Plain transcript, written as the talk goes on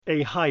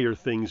A Higher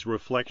Things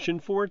reflection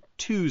for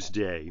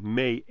Tuesday,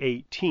 May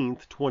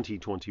 18th,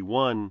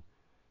 2021.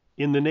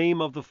 In the name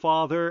of the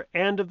Father,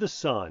 and of the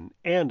Son,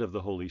 and of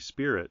the Holy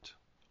Spirit.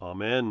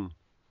 Amen.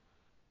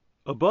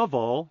 Above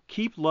all,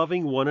 keep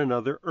loving one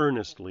another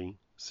earnestly,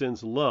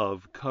 since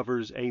love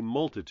covers a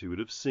multitude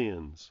of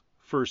sins.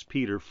 1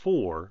 Peter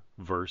 4,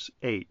 verse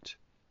 8.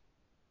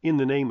 In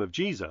the name of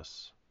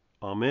Jesus.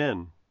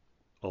 Amen.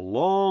 A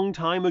long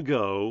time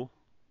ago,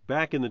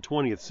 back in the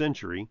 20th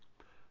century,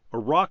 a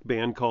rock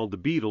band called the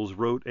Beatles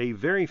wrote a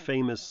very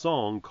famous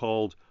song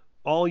called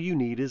All You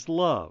Need Is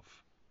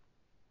Love.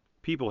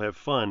 People have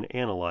fun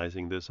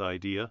analyzing this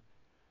idea.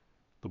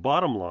 The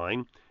bottom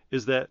line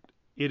is that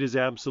it is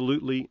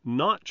absolutely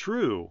not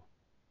true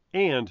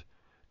and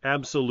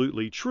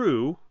absolutely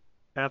true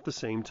at the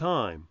same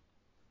time.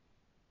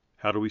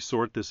 How do we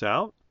sort this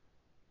out?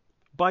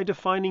 By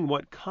defining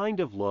what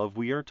kind of love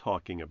we are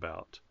talking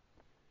about.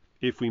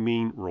 If we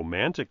mean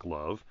romantic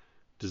love,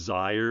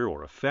 desire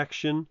or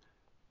affection,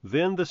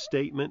 then the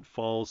statement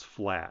falls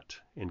flat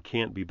and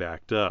can't be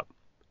backed up.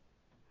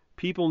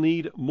 People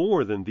need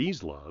more than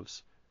these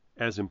loves,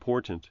 as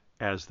important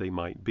as they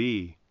might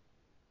be.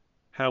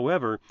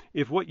 However,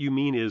 if what you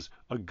mean is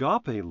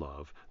agape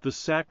love, the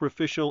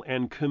sacrificial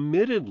and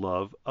committed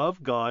love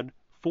of God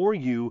for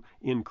you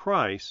in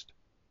Christ,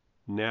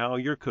 now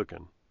you're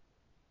cooking.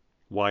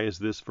 Why is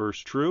this verse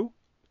true?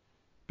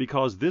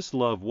 Because this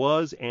love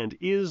was and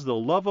is the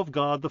love of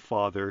God the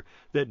Father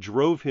that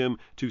drove him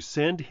to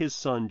send his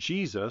Son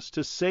Jesus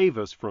to save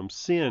us from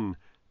sin,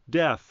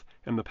 death,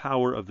 and the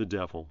power of the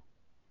devil.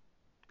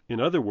 In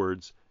other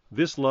words,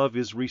 this love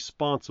is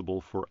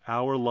responsible for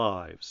our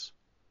lives.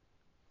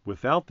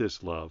 Without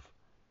this love,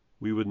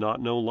 we would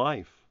not know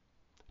life.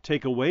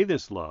 Take away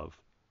this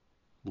love,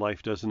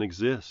 life doesn't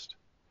exist.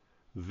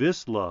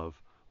 This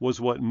love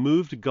was what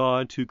moved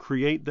God to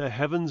create the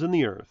heavens and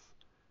the earth.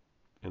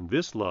 And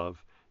this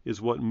love is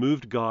what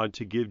moved God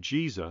to give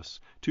Jesus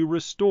to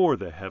restore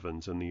the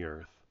heavens and the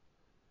earth.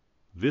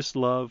 This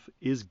love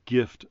is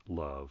gift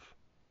love.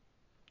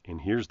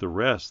 And here's the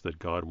rest that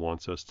God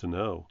wants us to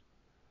know.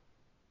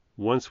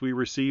 Once we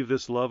receive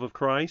this love of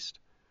Christ,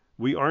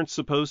 we aren't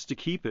supposed to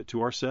keep it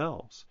to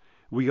ourselves.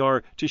 We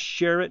are to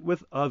share it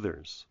with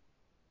others.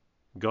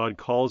 God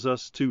calls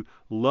us to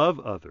love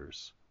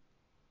others.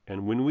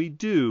 And when we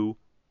do,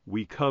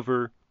 we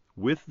cover,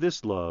 with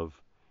this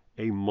love,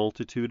 a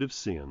multitude of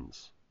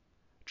sins.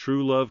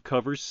 True love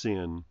covers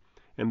sin,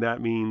 and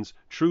that means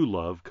true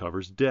love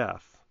covers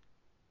death,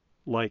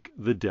 like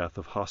the death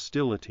of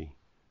hostility.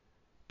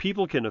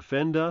 People can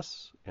offend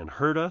us and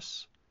hurt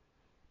us,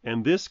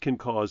 and this can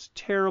cause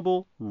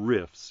terrible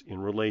rifts in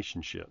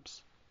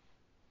relationships.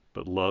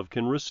 But love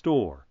can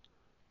restore.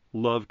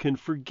 Love can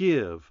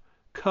forgive,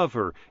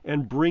 cover,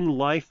 and bring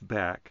life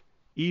back,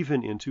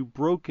 even into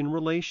broken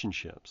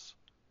relationships.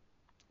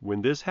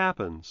 When this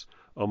happens,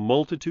 a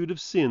multitude of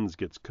sins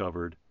gets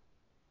covered,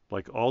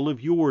 like all of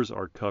yours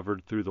are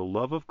covered through the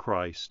love of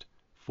Christ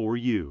for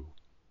you.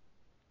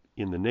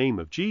 In the name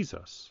of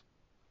Jesus.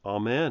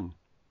 Amen.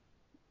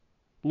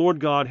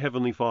 Lord God,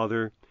 Heavenly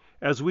Father,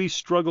 as we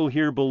struggle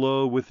here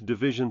below with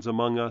divisions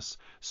among us,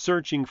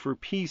 searching for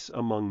peace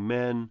among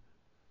men,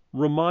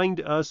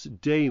 remind us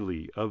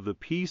daily of the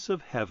peace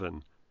of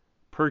heaven,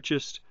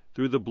 purchased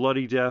through the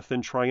bloody death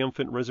and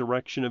triumphant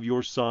resurrection of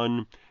your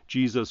Son,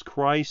 Jesus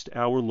Christ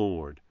our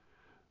Lord,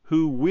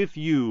 who with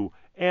you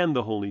and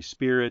the Holy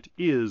Spirit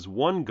is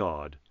one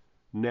God,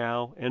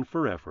 now and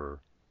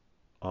forever.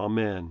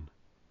 Amen.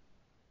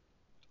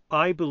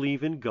 I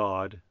believe in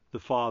God, the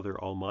Father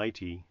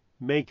Almighty,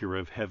 maker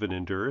of heaven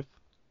and earth,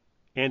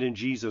 and in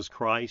Jesus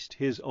Christ,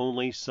 his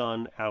only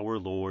Son, our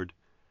Lord,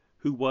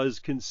 who was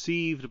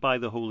conceived by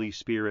the Holy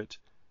Spirit,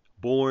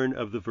 born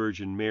of the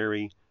Virgin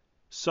Mary,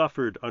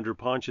 suffered under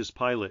Pontius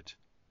Pilate,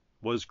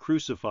 was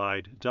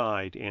crucified,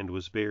 died, and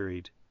was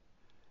buried.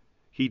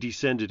 He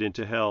descended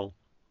into hell.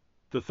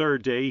 The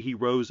third day he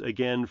rose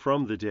again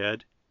from the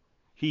dead.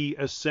 He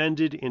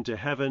ascended into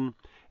heaven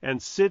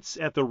and sits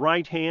at the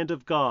right hand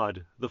of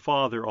God, the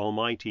Father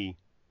Almighty.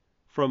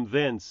 From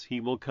thence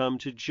he will come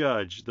to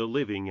judge the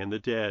living and the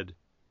dead.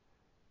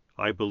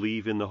 I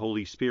believe in the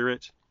Holy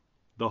Spirit,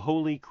 the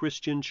holy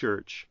Christian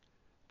Church,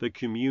 the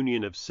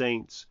communion of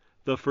saints,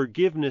 the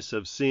forgiveness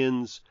of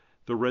sins,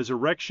 the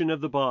resurrection of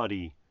the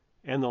body,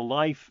 and the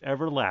life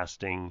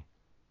everlasting.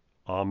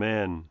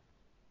 Amen.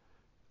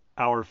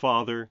 Our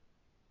Father,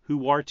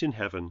 who art in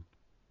heaven,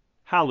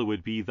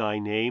 hallowed be thy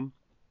name.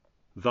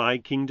 Thy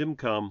kingdom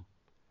come,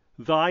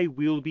 thy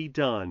will be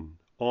done,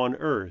 on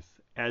earth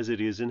as it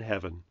is in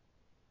heaven.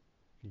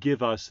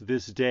 Give us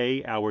this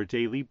day our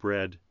daily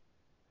bread,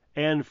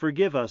 and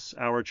forgive us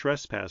our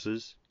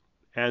trespasses,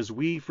 as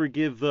we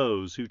forgive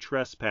those who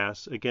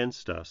trespass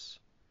against us.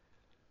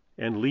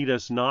 And lead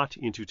us not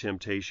into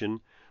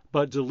temptation,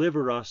 but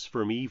deliver us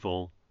from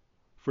evil.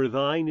 For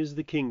thine is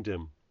the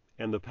kingdom,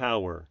 and the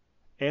power,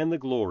 and the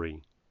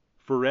glory,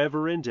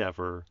 forever and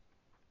ever.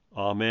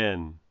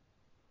 Amen.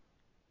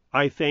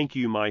 I thank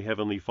you, my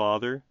heavenly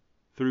Father,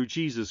 through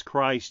Jesus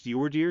Christ,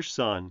 your dear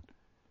Son,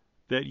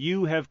 that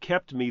you have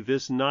kept me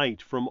this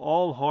night from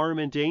all harm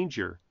and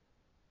danger,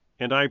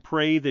 and I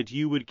pray that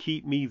you would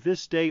keep me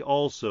this day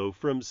also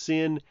from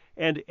sin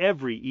and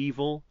every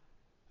evil,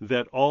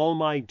 that all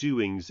my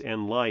doings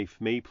and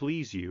life may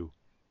please you.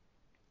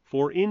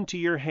 For into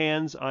your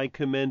hands I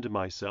commend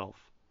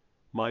myself,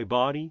 my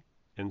body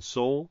and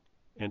soul,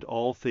 and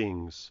all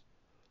things.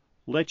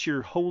 Let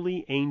your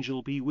holy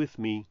angel be with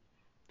me,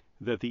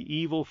 that the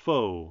evil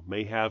foe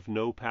may have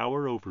no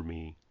power over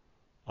me.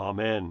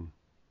 Amen.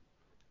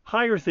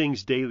 Higher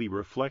Things Daily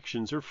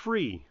Reflections are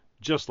free,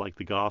 just like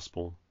the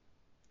Gospel,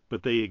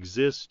 but they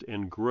exist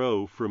and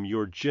grow from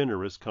your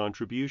generous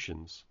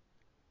contributions.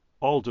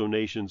 All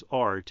donations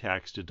are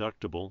tax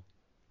deductible.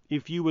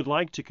 If you would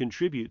like to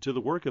contribute to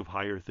the work of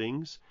Higher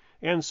Things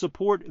and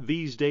support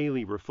these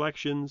daily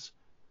reflections,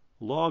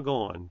 log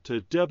on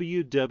to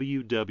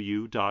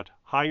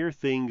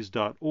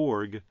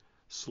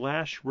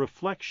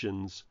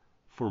www.higherthings.org/reflections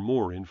for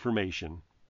more information.